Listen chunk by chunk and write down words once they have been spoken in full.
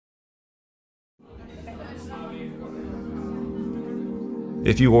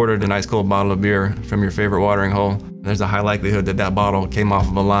If you ordered an ice cold bottle of beer from your favorite watering hole, there's a high likelihood that that bottle came off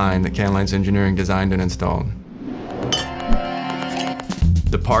of a line that Can-Line's engineering designed and installed.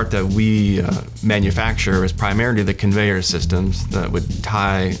 The part that we manufacture is primarily the conveyor systems that would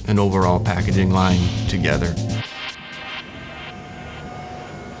tie an overall packaging line together.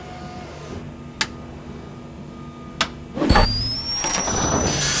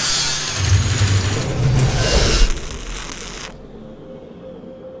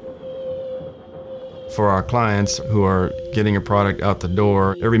 For our clients who are getting a product out the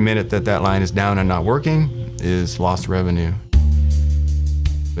door, every minute that that line is down and not working is lost revenue.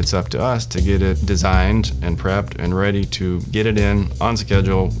 It's up to us to get it designed and prepped and ready to get it in on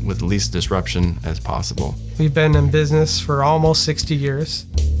schedule with the least disruption as possible. We've been in business for almost 60 years.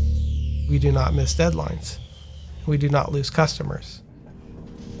 We do not miss deadlines. We do not lose customers.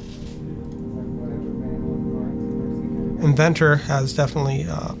 Inventor has definitely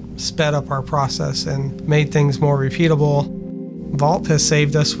sped up our process and made things more repeatable. Vault has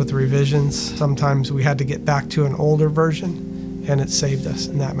saved us with revisions. Sometimes we had to get back to an older version, and it saved us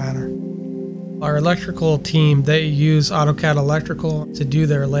in that manner. Our electrical team, they use AutoCAD Electrical to do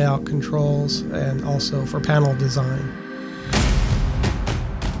their layout controls and also for panel design.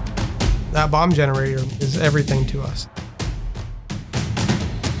 That bomb generator is everything to us.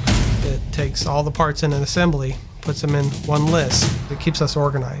 It takes all the parts in an assembly, puts them in one list. It keeps us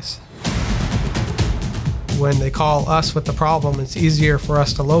organized. When they call us with the problem, it's easier for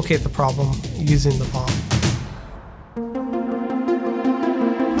us to locate the problem using the bomb.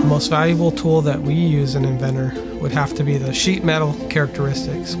 The most valuable tool that we use in Inventor would have to be the sheet metal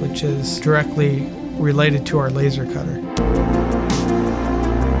characteristics, which is directly related to our laser cutter.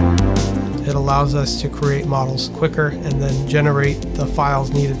 It allows us to create models quicker and then generate the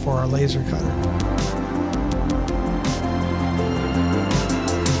files needed for our laser cutter.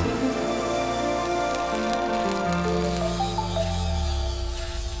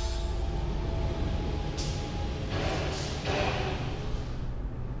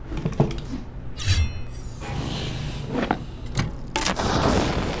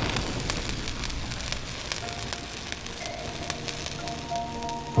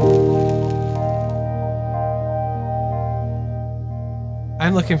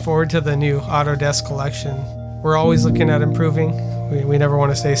 I'm looking forward to the new Autodesk collection. We're always looking at improving. We never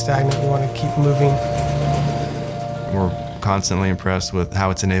want to stay stagnant. We want to keep moving. We're constantly impressed with how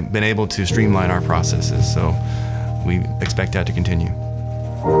it's been able to streamline our processes, so we expect that to continue.